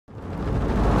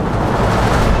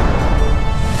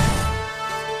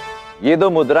ये दो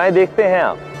मुद्राएं देखते हैं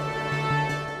आप,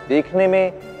 देखने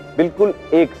में बिल्कुल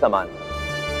एक समान,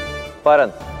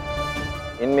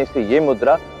 परंतु इनमें से ये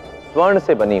मुद्रा स्वर्ण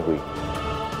से बनी हुई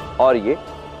और ये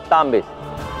तांबे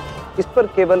से। इस पर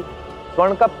केवल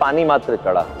स्वर्ण का पानी मात्र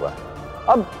चढ़ा हुआ है।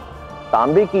 अब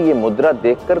तांबे की ये मुद्रा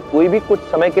देखकर कोई भी कुछ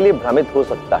समय के लिए भ्रमित हो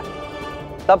सकता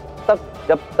है, तब तक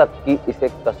जब तक कि इसे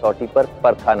कसौटी पर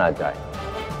परखा ना जाए,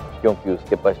 क्योंकि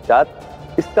उसके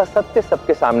पश्चात इसका सत्य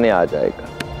सबके सामने आ जाएगा।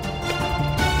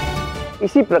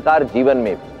 इसी प्रकार जीवन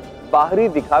में भी बाहरी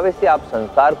दिखावे से आप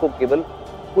संसार को केवल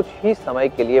कुछ ही समय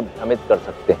के लिए भ्रमित कर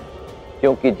सकते हैं,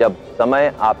 क्योंकि जब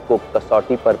समय आपको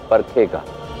कसौटी पर परखेगा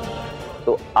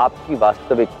तो आपकी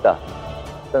वास्तविकता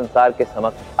संसार के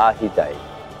समक्ष आ ही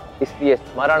जाएगी। इसलिए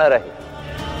स्मरण रहे,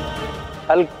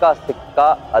 छल का सिक्का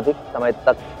अधिक समय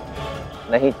तक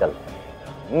नहीं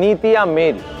चलता। नीतियां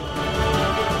मेरी,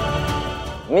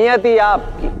 नियति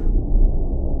आपकी।